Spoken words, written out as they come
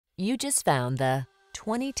You just found the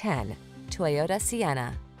 2010 Toyota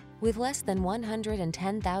Sienna. With less than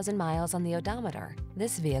 110,000 miles on the odometer,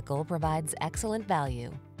 this vehicle provides excellent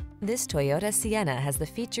value. This Toyota Sienna has the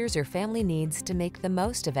features your family needs to make the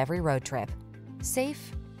most of every road trip.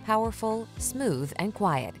 Safe, powerful, smooth, and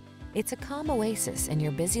quiet. It's a calm oasis in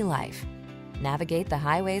your busy life. Navigate the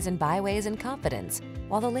highways and byways in confidence,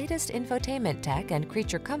 while the latest infotainment tech and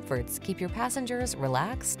creature comforts keep your passengers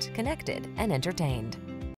relaxed, connected, and entertained.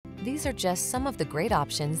 These are just some of the great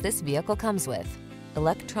options this vehicle comes with: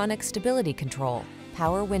 electronic stability control,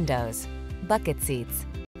 power windows, bucket seats,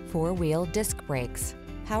 four-wheel disc brakes,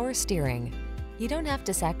 power steering. You don't have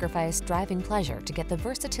to sacrifice driving pleasure to get the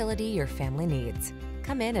versatility your family needs.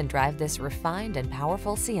 Come in and drive this refined and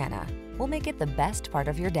powerful Sienna. We'll make it the best part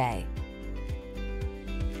of your day.